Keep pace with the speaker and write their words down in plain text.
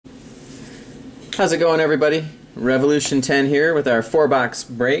How's it going, everybody? Revolution 10 here with our 4-box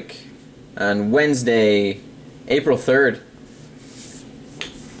break on Wednesday, April 3rd.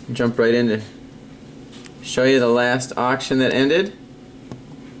 Jump right in to show you the last auction that ended.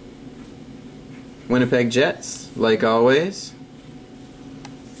 Winnipeg Jets, like always.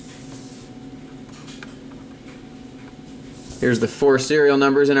 Here's the 4 serial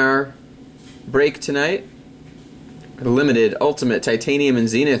numbers in our break tonight. Limited, Ultimate, Titanium, and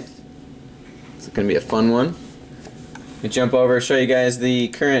Zenith. It's going to be a fun one. Let me jump over and show you guys the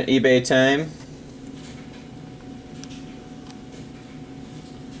current eBay time.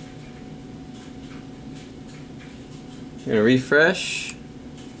 I'm going to refresh.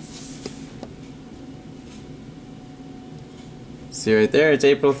 See right there, it's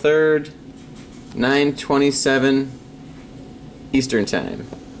April 3rd, 9:27 Eastern Time.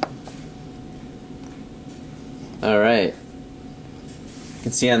 Alright. You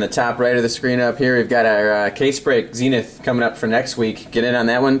can see on the top right of the screen up here, we've got our case break Zenith coming up for next week. Get in on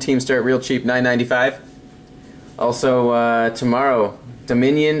that one. Teams start real cheap, $9.95. Also, tomorrow,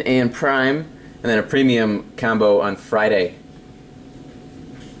 Dominion and Prime, and then a premium combo on Friday.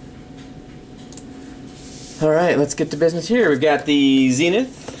 Alright, let's get to business here. We've got the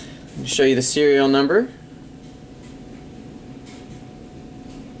Zenith. I'll show you the serial number.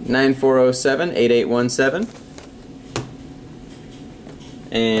 9407-8817.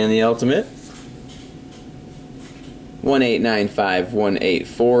 And the Ultimate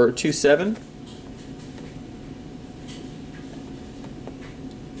 189518427.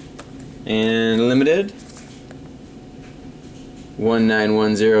 And Limited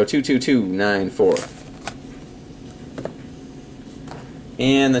 191022294.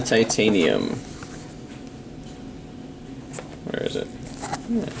 And the Titanium. Where is it?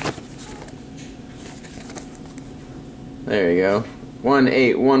 Yeah. There you go.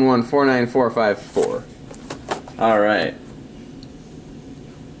 181149454. Alright.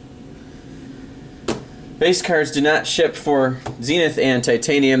 Base cards do not ship for Zenith and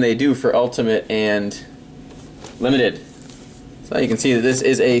Titanium. They do for Ultimate and Limited. So you can see that this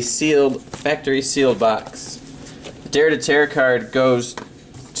is a sealed, factory sealed box. The Dare to Tear card goes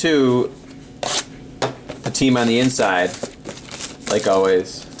to the team on the inside, like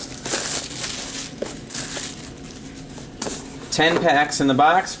always. 10 packs in the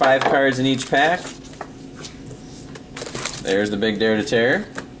box, 5 cards in each pack. There's the big Dare to Tear.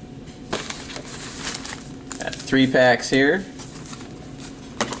 Got 3 packs here.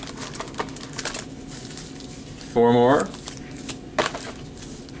 4 more.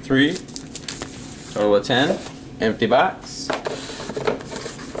 3. Total of 10. Empty box.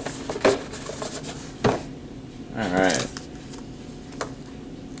 Alright.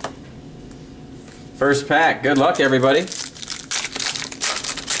 First pack. Good luck, everybody.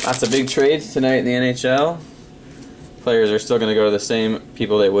 Lots of big trades tonight in the NHL. Players are still going to go to the same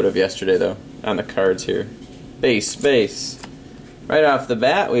people they would have yesterday, though, on the cards here. Base. Right off the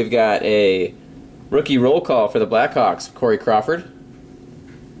bat, we've got a rookie roll call for the Blackhawks, Corey Crawford.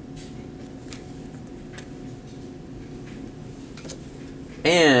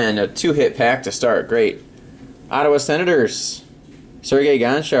 And a 2-hit pack to start. Great. Ottawa Senators, Sergei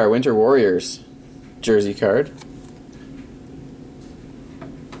Gonchar, Winter Warriors jersey card.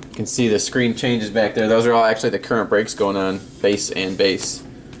 You can see the screen changes back there. Those are all actually the current breaks going on, base and base.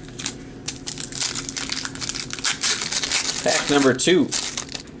 Pack number 2.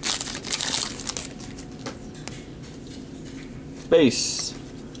 Base.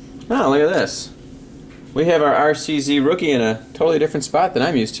 Oh, look at this. We have our RCZ rookie in a totally different spot than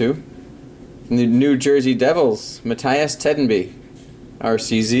I'm used to. From the New Jersey Devils, Matthias Tedenby.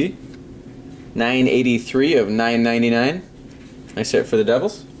 RCZ. 983 of 999. Nice hit for the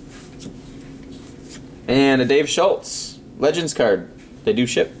Devils. And a Dave Schultz Legends card. They do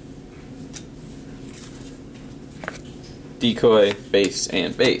ship. Decoy, base,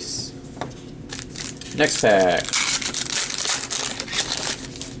 and base. Next pack.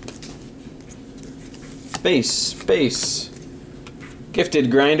 Base.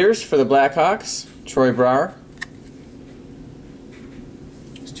 Gifted Grinders for the Blackhawks, Troy Brouwer.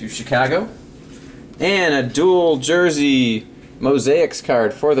 It's to Chicago. And a dual jersey Mosaics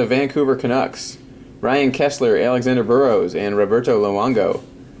card for the Vancouver Canucks. Ryan Kessler, Alexander Burrows, and Roberto Luongo,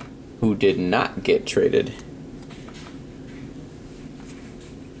 who did not get traded.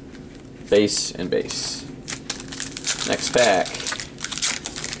 Base and base. Next pack.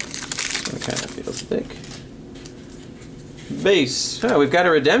 This one kind of feels thick. Base. Oh, we've got a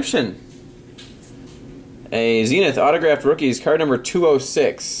redemption. A Zenith autographed rookies, card number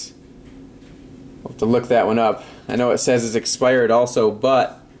 206. We'll have to look that one up. I know it says it's expired also,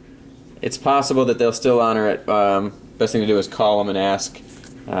 but It's possible that they'll still honor it. Best thing to do is call them and ask.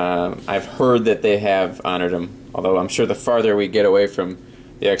 I've heard that they have honored them, although I'm sure the farther we get away from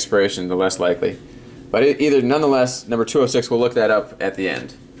the expiration, the less likely. But either, nonetheless, number 206, we'll look that up at the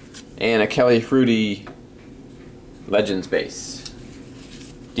end. And a Kelly Hrudey Legends base.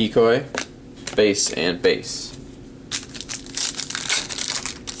 Decoy, base, and base.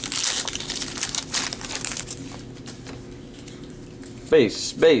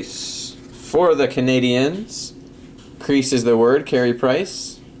 Base. For the Canadiens, crease is the word, Carey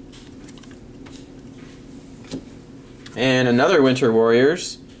Price. And another Winter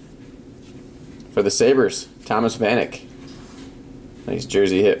Warriors for the Sabres, Thomas Vanek. Nice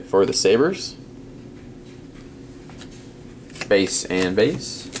jersey hit for the Sabres. Base and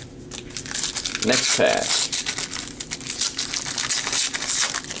base. Next pack.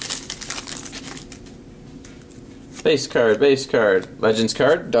 Base card. Legends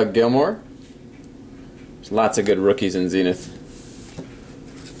card, Doug Gilmour. There's lots of good rookies in Zenith.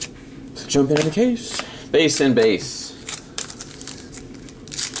 So jump into the case. Base and base.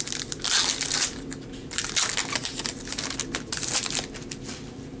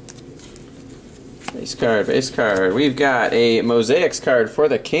 Base card. We've got a Mosaics card for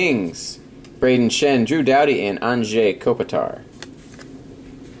the Kings. Braden Shen, Drew Doughty, and Anze Kopitar.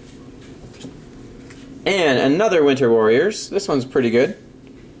 And another Winter Warriors. This one's pretty good.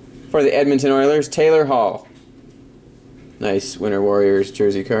 For the Edmonton Oilers, Taylor Hall. Nice Winter Warriors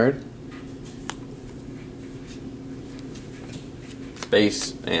jersey card.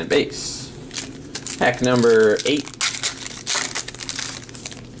 Base and base. Pack number 8.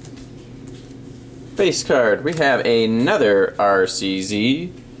 Base card. We have another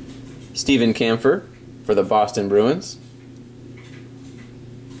RCZ. Steven Kampfer for the Boston Bruins.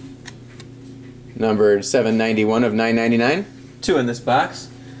 Numbered 791 of 999. 2 in this box.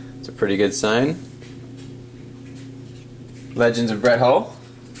 It's a pretty good sign. Legends of Brett Hull.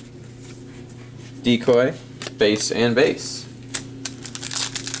 Decoy, base, and base.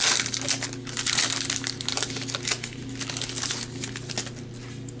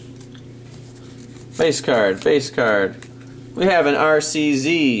 Base card. We have an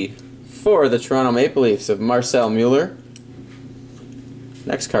RCZ for the Toronto Maple Leafs of Marcel Mueller.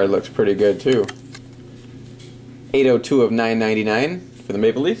 Next card looks pretty good too. 802 of 999 for the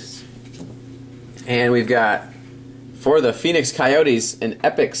Maple Leafs. And we've got, for the Phoenix Coyotes, an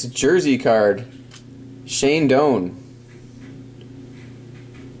Epics jersey card. Shane Doan.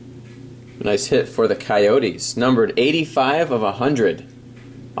 A nice hit for the Coyotes. Numbered 85 of 100.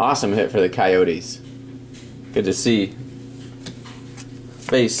 Awesome hit for the Coyotes. Good to see.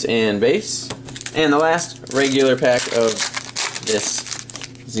 Base and base. And the last regular pack of this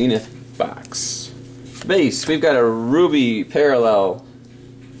Zenith box. Base, we've got a Ruby parallel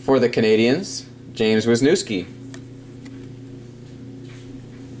for the Canadiens, James Wisniewski.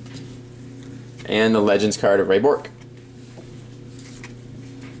 And the Legends card of Ray Bourque.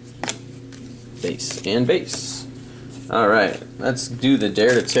 Base and base. Alright, let's do the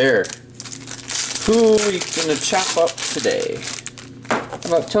Dare to Tear. Who are we going to chop up today? How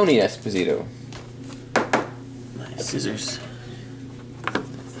about Tony Esposito? Nice scissors.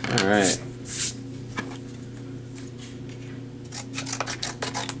 Alright.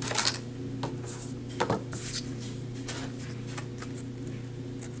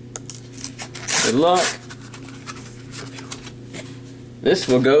 Good luck. This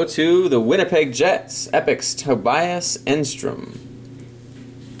will go to the Winnipeg Jets, Epics Tobias Enstrom.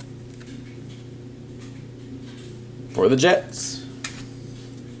 For the Jets.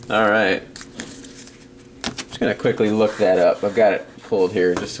 Alright. Just going to quickly look that up. I've got it pulled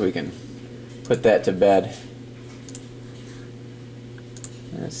here just so we can put that to bed.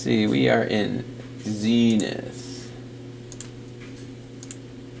 Let's see, we are in Zenith.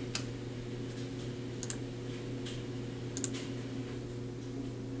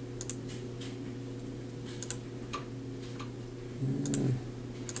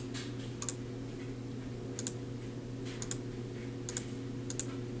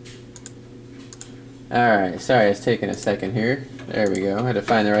 Alright, sorry it's taking a second here. There we go, I had to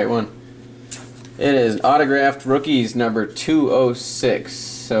find the right one. It is Autographed Rookies number 206.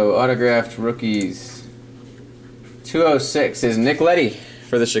 So, Autographed Rookies 206 is Nick Leddy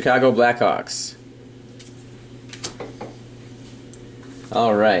for the Chicago Blackhawks.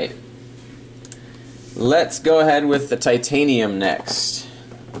 Alright. Let's go ahead with the Titanium next.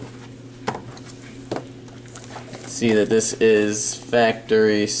 See that this is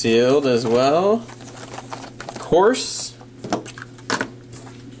factory sealed as well. Course.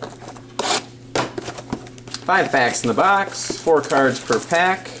 5 packs in the box, 4 cards per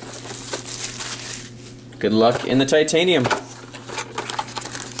pack. Good luck in the titanium.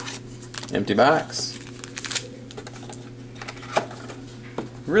 Empty box.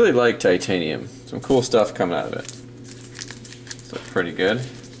 Really like titanium. Some cool stuff coming out of it. So pretty good.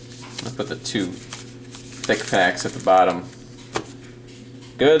 I'll put the 2 thick packs at the bottom.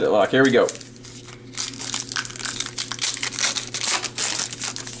 Good luck. Here we go.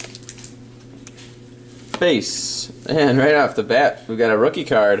 Base. And right off the bat, we've got a rookie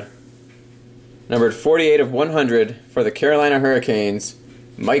card. Numbered 48 of 100 for the Carolina Hurricanes,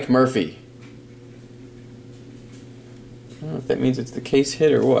 Mike Murphy. I don't know if that means it's the case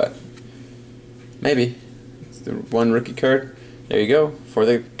hit or what. Maybe. It's the 1 rookie card. There you go. For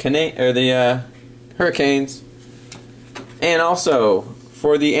the Hurricanes. And also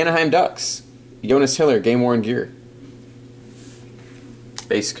for the Anaheim Ducks, Jonas Hiller, game worn gear.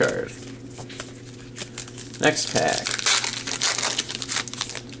 Base card. Next pack.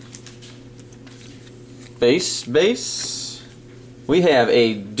 Base. We have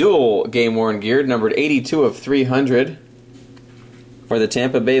a dual game worn gear, numbered 82 of 300 for the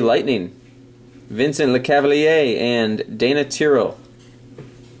Tampa Bay Lightning. Vincent Lecavalier and Dana Tyrell.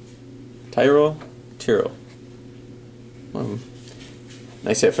 Tyrell.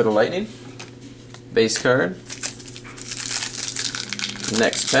 Nice hit for the Lightning. Base card.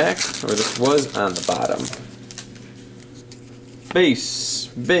 Next pack, or this was on the bottom. Base.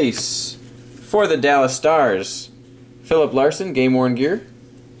 For the Dallas Stars, Philip Larson, game worn gear.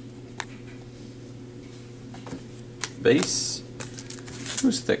 Base.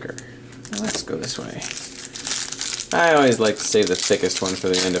 Who's thicker? Well, let's go this way. I always like to save the thickest one for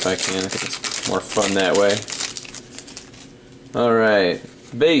the end if I can. I think it's more fun that way. Alright.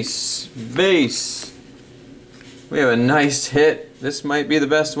 Base. We have a nice hit. This might be the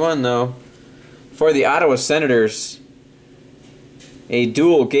best one, though. For the Ottawa Senators, a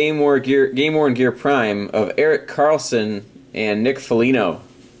dual game worn gear prime of Erik Karlsson and Nick Foligno.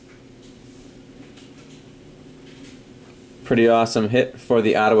 Pretty awesome hit for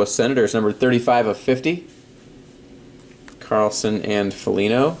the Ottawa Senators, number 35 of 50. Karlsson and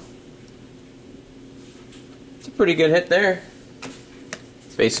Foligno. It's a pretty good hit there.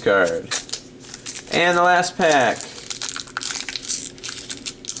 Base card. And the last pack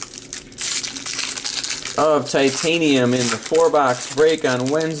of titanium in the 4-box break on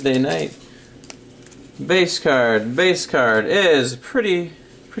Wednesday night. Base card is pretty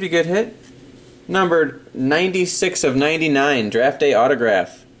good hit. Numbered 96 of 99, draft day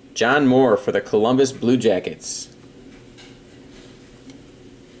autograph. John Moore for the Columbus Blue Jackets.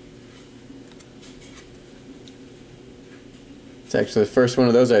 It's actually the first one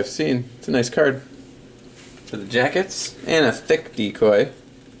of those I've seen. It's a nice card for the Jackets, and a thick decoy.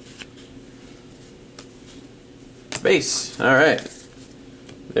 Base. Alright.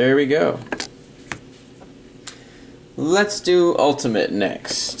 There we go. Let's do Ultimate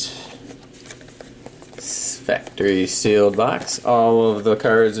next. Factory sealed box. All of the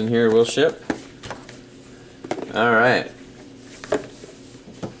cards in here will ship. Alright.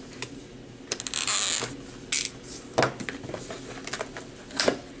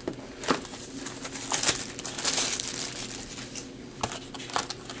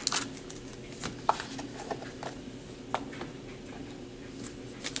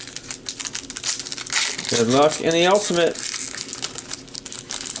 Good luck in the Ultimate.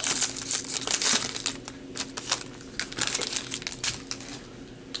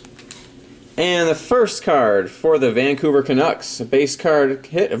 And the first card for the Vancouver Canucks, a base card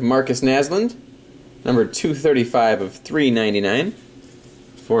hit of Marcus Naslund, number 235 of 399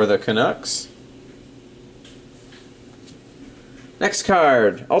 for the Canucks. Next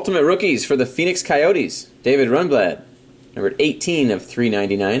card, Ultimate Rookies for the Phoenix Coyotes, David Rundblad, number 18 of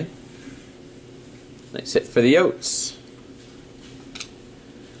 399. Nice hit for the Yotes.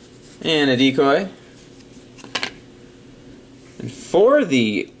 And a decoy. And for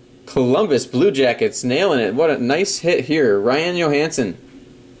the Columbus Blue Jackets, nailing it. What a nice hit here. Ryan Johansson.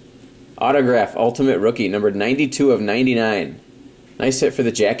 Autograph, Ultimate Rookie, numbered 92 of 99. Nice hit for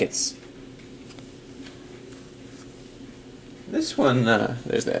the Jackets. This one,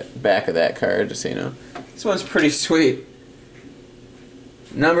 there's that back of that card, just so you know. This one's pretty sweet.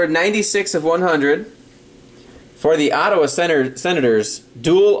 Numbered 96 of 100. For the Ottawa Senators,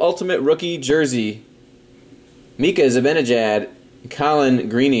 dual Ultimate Rookie jersey, Mika Zibanejad, Colin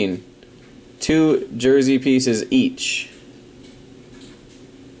Greening, 2 jersey pieces each.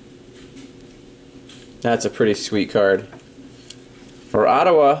 That's a pretty sweet card. For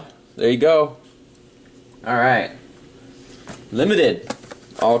Ottawa, there you go. Alright. Limited.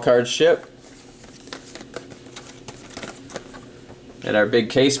 All cards ship. At our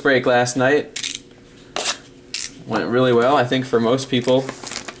big case break last night. Went really well, I think, for most people.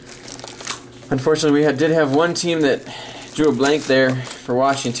 Unfortunately, we did have one team that drew a blank there for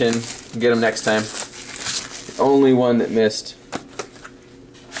Washington. We'll get them next time. The only one that missed.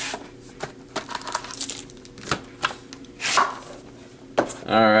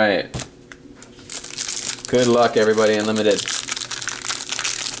 Alright. Good luck, everybody, in Limited.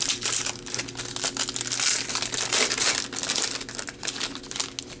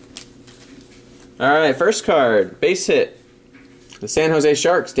 Alright, first card. Base hit. The San Jose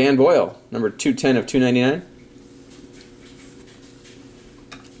Sharks, Dan Boyle. Number 210 of 299.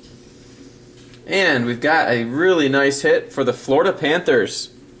 And we've got a really nice hit for the Florida Panthers.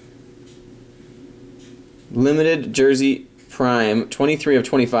 Limited Jersey Prime, 23 of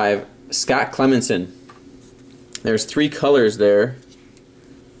 25, Scott Clemmensen. There's 3 colors there.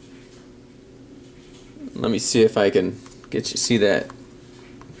 Let me see if I can get you see that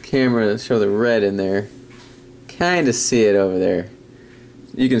camera to show the red in there. Kind of see it over there.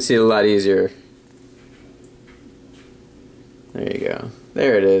 You can see it a lot easier. There you go.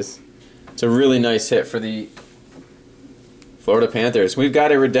 There it is. It's a really nice hit for the Florida Panthers. We've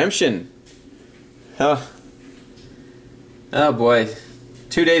got a redemption. Oh boy.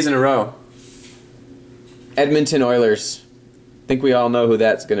 2 days in a row. Edmonton Oilers. I think we all know who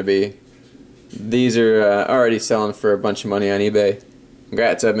that's going to be. These are already selling for a bunch of money on eBay.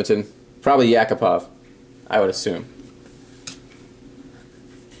 Congrats, Edmonton. Probably Yakupov, I would assume.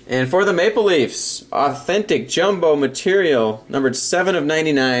 And for the Maple Leafs, authentic jumbo material, numbered 7 of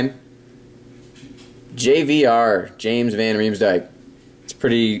 99, JVR, James Van Riemsdyk. It's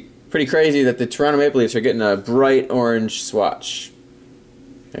pretty crazy that the Toronto Maple Leafs are getting a bright orange swatch.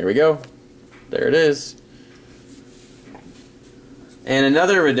 There we go. There it is. And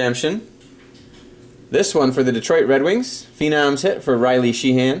another redemption. This one for the Detroit Red Wings. Phenom's hit for Riley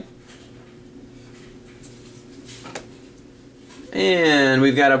Sheehan. And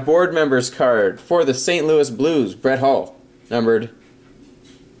we've got a board members card for the St. Louis Blues. Brett Hull, numbered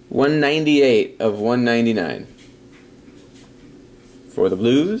 198 of 199 for the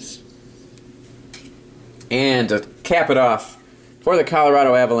Blues. And to cap it off, for the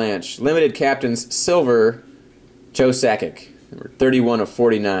Colorado Avalanche, limited captains silver, Joe Sakic, number 31 of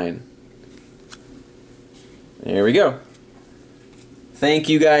 49. There we go. Thank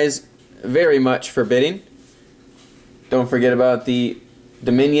you guys very much for bidding. Don't forget about the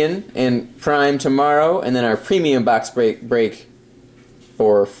Dominion and Prime tomorrow, and then our premium box break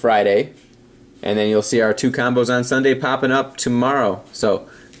for Friday. And then you'll see our 2 combos on Sunday popping up tomorrow. So,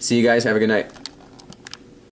 see you guys. Have a good night.